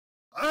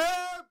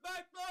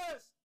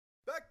Backblast!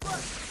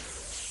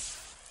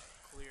 Backblast!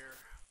 Clear.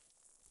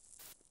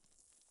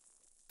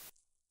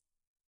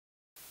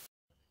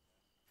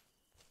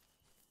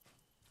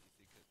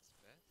 You think it's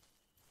best?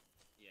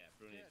 Yeah,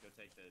 Bruni, go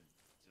take the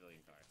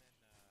civilian car.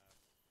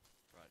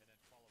 Right. And then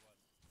follow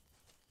us.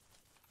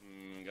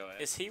 Go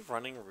ahead. Is he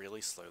running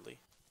really slowly?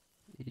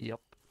 Yep.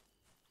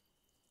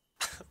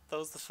 That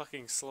was the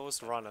fucking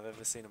slowest run I've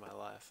ever seen in my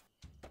life.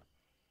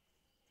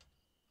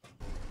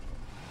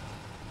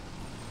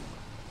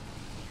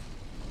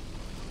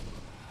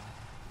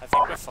 I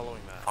think we're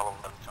following that. Follow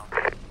them, John.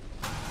 Follow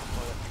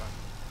that truck.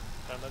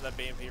 Don't let that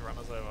BMP run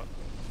us over.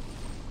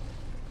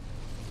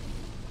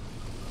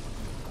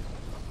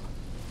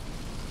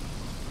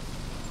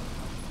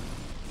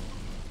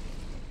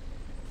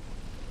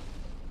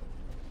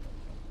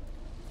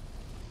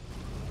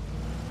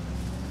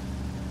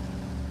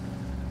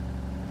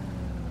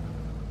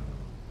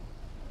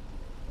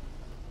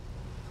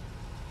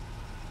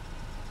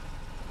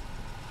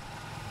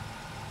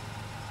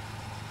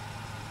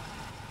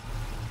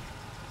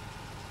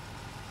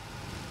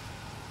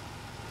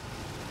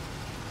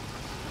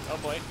 Oh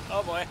boy,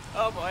 oh boy,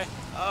 oh boy.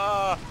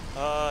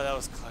 Oh, that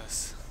was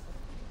close.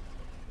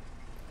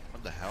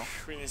 What the hell?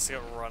 We need to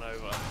get run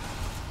over.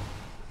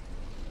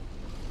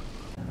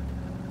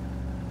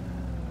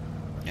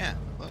 Yeah,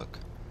 look.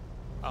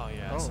 Oh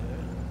yeah, I see it.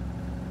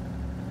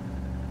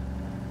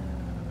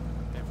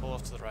 Okay, pull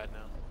off to the right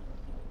now.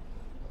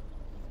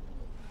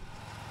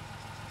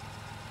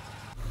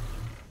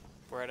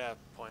 We're at our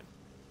point.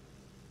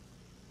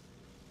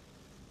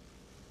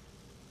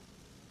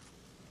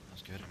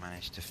 That's good. I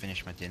managed to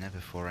finish my dinner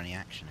before any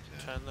action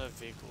occurred. Turn the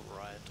vehicle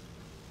right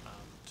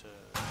to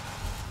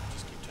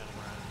just keep turning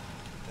around.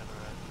 Keep turning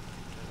around.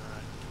 Keep turning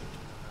around. Keep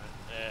turning around.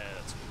 Yeah,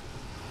 that's good.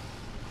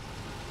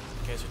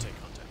 In case we take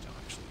contact, I'll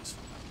actually use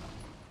fun like that.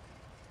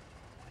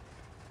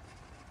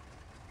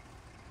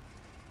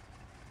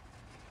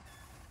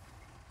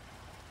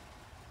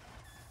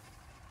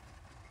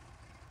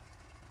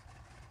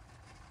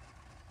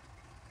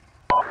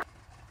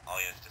 Oh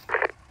yeah, it's just...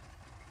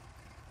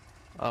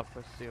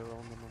 Press 0 on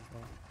the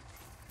number.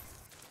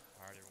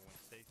 Alright, everyone,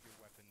 save your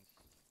weapons.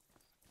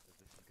 Because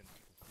this is gonna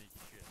be some sneaky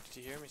shit. Did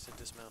you hear me say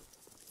dismount?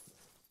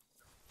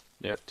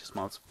 Yeah,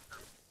 dismounts.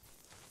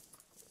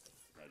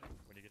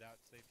 When you get out,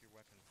 save your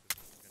weapons. Because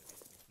this is gonna be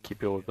some sneaky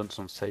Keep your shit. weapons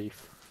on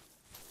safe.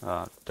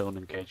 Don't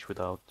engage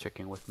without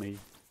checking with me.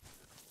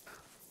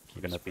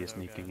 You're gonna be Spread out,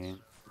 sneaking guys. in.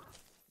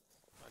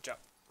 Watch out.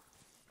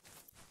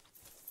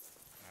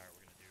 Alright,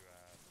 we're gonna do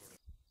sort of...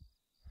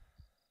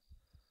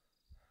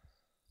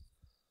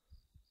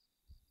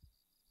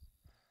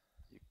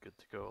 You good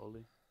to go,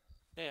 Ollie?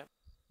 Yeah.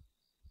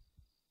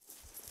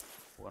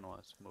 One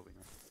was moving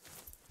on.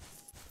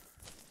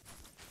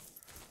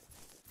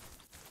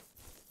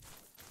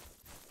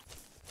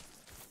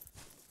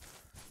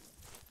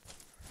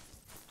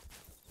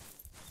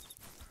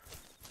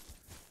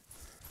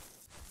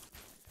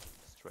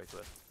 Straight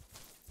west.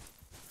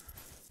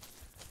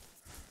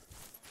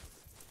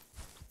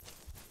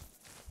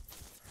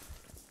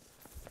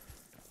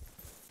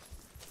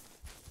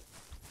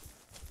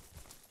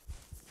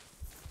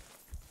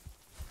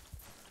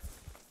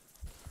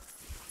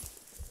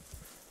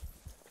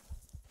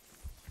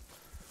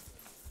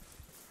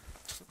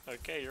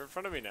 Okay, you're in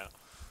front of me now.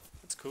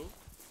 That's cool.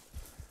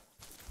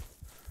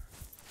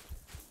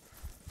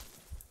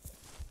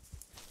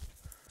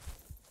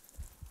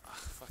 Ah,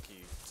 fuck you,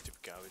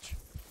 stupid garbage.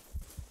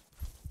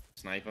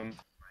 Snipe him.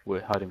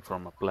 We're hiding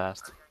from a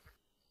blast.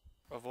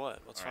 Of what?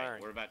 What's Alright,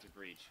 firing? we're about to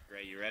breach.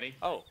 Gray, you ready?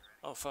 Oh,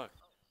 oh fuck.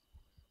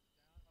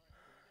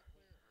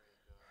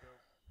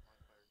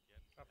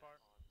 How far?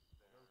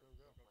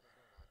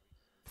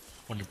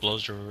 When it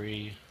blows your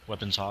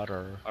weapons hot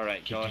or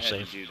Alright, keep go them ahead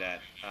and safe. do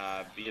that.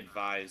 Be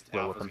advised,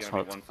 Well, Alpha's weapons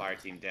gonna be hot. one fire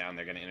team down.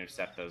 They're gonna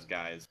intercept those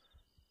guys.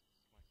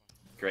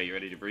 Gray, you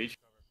ready to breach?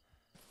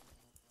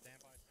 Stand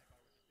by.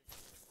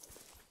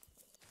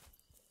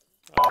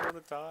 I don't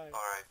wanna die.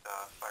 Alright,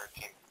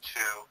 Fireteam 2,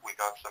 we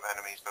got some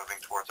enemies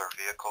moving towards our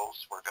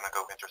vehicles. We're gonna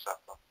go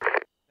intercept them.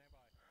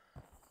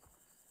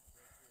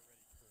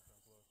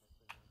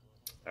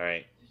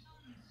 Alright.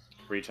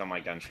 Breach on my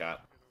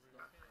gunshot.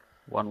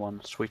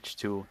 1-1, switch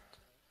to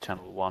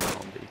channel 1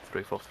 on the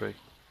 343.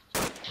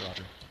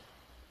 Roger.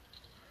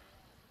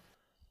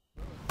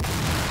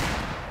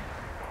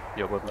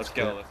 Your weapons Let's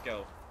clear. go, let's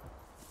go.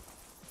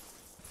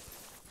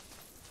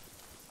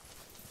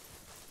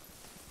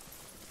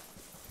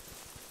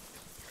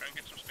 Try and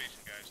get some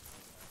spacing, guys.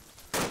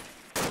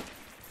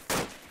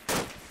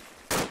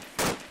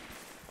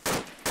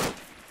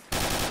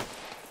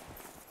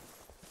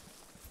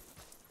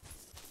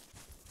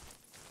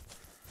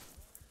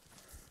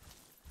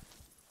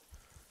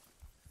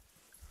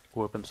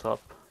 Weapons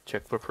up,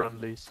 check for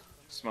friendlies.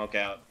 Smoke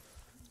out.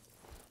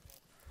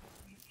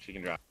 She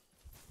can drop.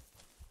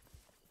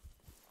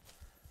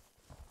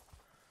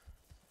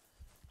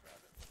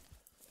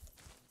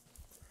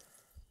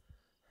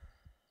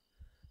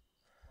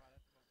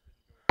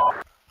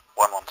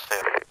 One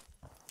stay.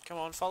 Come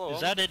on, follow Is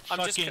him. that it? I'm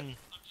just Fucking.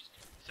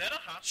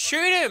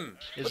 Shoot him!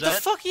 Is What that-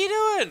 the fuck are you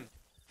doing?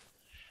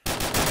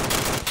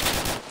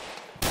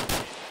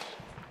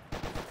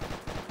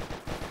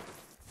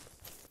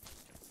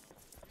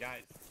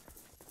 Guys.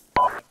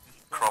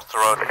 Cross the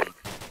road.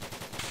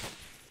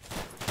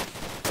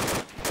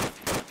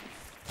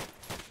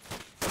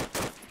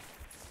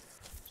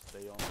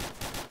 Stay on.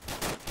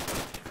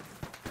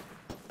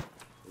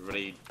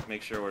 Everybody,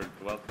 make sure we're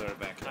well clear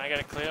back. Can I get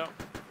a clear?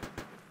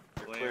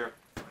 Clear.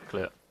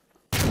 Clear.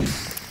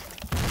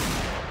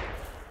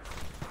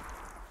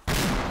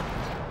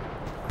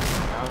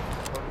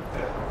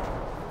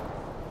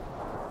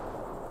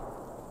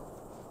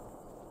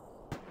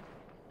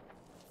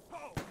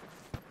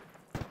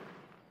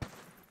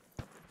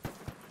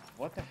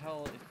 What the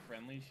hell is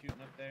friendly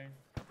shooting up there?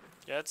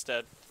 Yeah, it's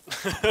dead.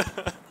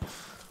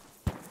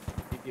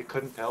 You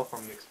couldn't tell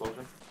from the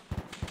explosion?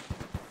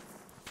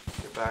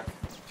 Get back.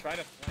 Try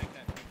to flank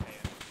that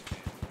PKM.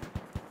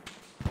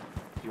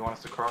 Do you want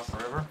us to cross the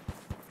river?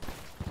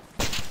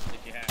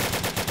 If you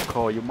have.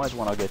 Core, you might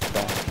wanna get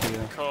back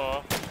here.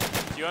 Core,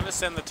 do you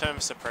understand the term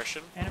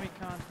suppression? Enemy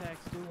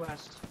contacts due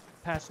west,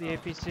 past the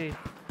APC.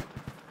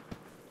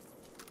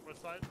 What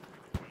side?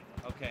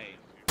 Okay.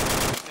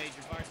 Stage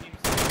your fire team.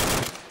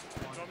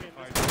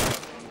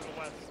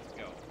 Let's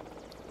go.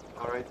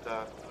 Alright,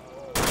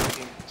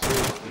 team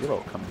 2, Hilo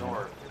coming in.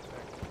 north.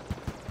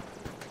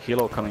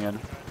 Hilo coming in.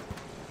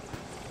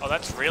 Oh,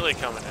 that's really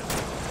coming in.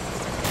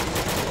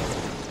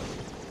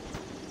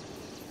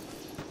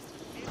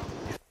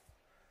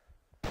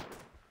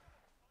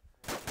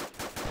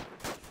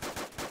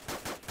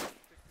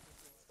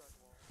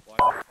 Watch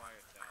your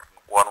fire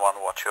south.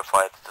 1-1, watch your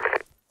fight.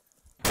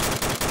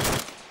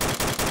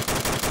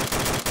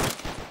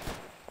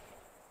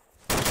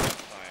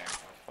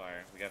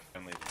 Fire. We got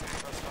friendly.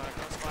 Crossfire,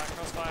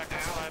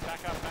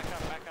 back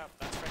up.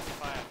 That's friendly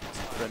fire.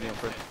 Crossfire. Friendly on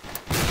friend.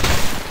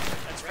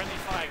 That's friendly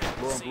fire. Get them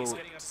Blue to on cease. blue.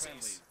 Get them to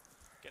cease.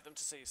 Get them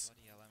to cease.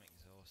 Bloody hell, I'm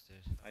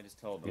exhausted. I just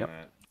told them Yep.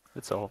 that.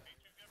 It's all.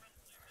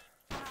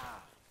 Yep.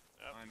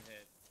 I'm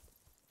hit.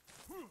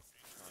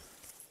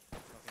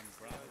 Fucking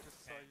brother.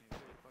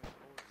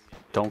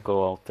 Don't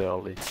go out there,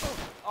 Ali.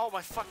 Oh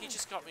my fuck, he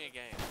just got me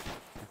again.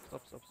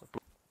 Stop.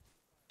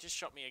 Just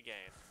shot me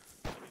again.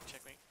 Let me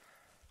check me.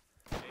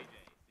 AJ,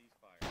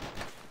 ceasefire.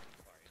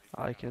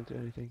 I can't do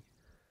anything.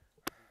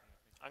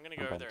 I'm gonna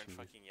go I'm over there and punching you.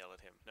 fucking yell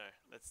at him.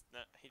 No,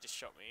 he just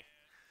shot me.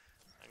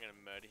 I'm gonna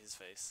murder his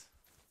face.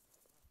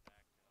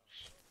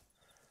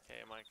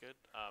 Okay, am I good?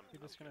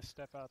 You're just gonna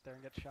step out there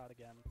and get shot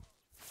again.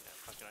 Yeah,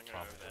 fuck it, I'm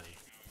gonna go over there.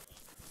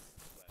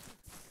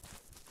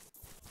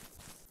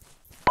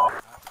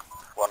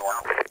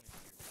 1-1.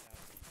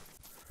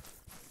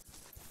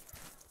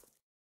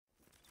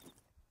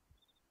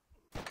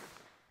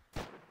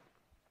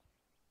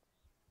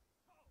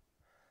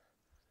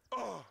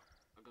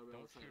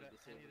 Don't shoot at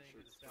anything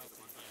to the south.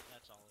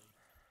 That's all.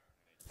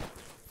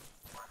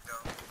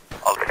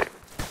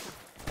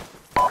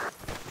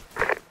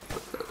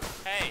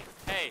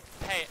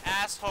 Hey,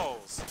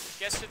 assholes!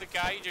 Guess who the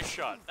guy you just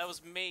shot? That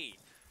was me.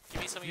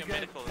 Give me some of your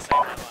medical to save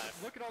my life.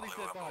 Look at all these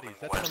dead bodies.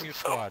 That's from your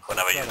squad.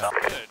 Whenever you're done.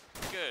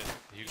 Good.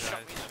 You You shot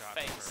guys me in the shot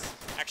face.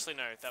 first. Actually,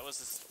 no, that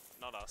was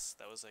not us.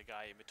 That was a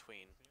guy in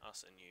between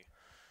us and you.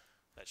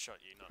 That shot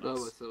you, not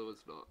No, us. it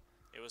was not.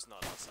 It was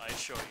not us, I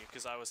assure you,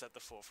 because I was at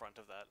the forefront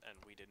of that and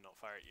we did not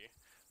fire at you.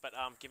 But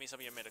give me some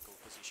of your medical,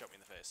 because you shot me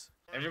in the face.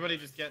 Everybody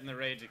just get in the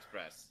Rage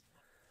Express.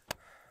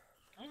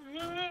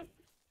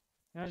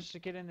 Now just to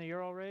get in the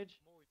Euro Rage?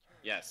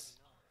 Yes.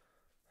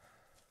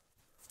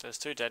 There's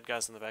two dead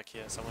guys in the back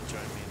here. Someone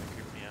joined me and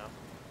creeped me out.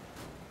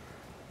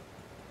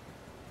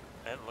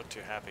 They didn't look too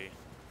happy.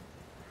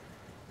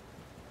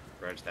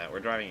 Grudge that.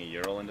 We're driving a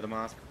Ural into the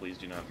mosque. Please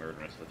do not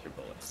murder us with your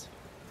bullets.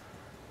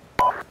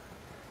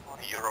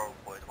 Euro,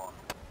 Void 1.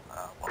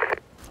 Oh,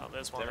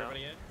 there's Is one out.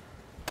 everybody in?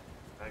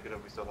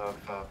 Negative, we still have,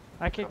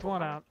 I kicked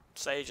one out.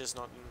 Sage is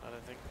not in, I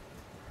don't think.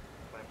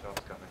 flame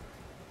jobs coming.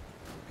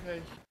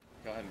 Okay.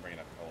 Go ahead and bring it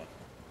up, Cola.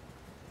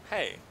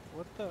 Hey!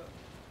 What the?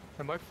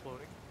 Am I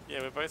floating?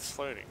 Yeah, we're both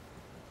floating.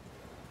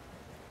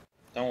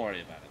 Don't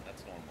worry about it.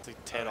 That's normal. To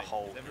tear the Alright,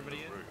 hole is in the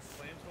everybody in? roof.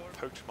 Flamethrower?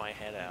 Poked my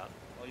head out.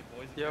 All you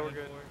boys Yeah, are we're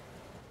good.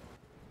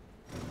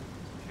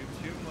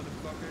 Shoot,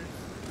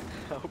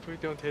 motherfuckers. I hope we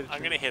don't hit a I'm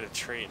tree. gonna hit a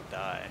tree and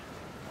die.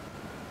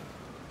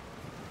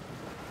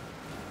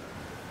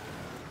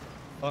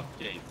 Fuck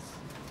Gates.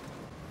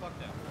 Fuck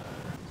that.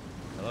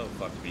 Hello,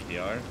 fuck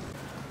BTR.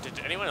 Did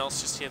anyone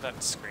else just hear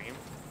that scream?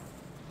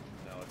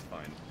 No, it's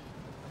fine.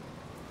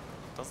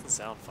 Doesn't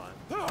sound fine.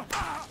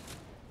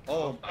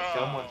 Oh,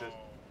 Someone just...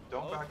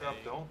 Don't back up, Okay.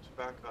 don't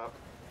back up.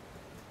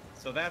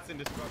 so that's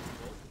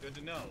indestructible. Good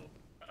to know.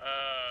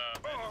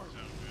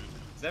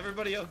 Is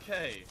everybody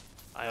okay?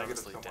 I Negative,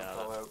 honestly someone doubt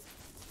fell it. out.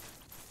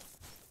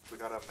 We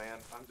got a man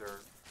under.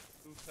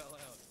 Who fell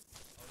out?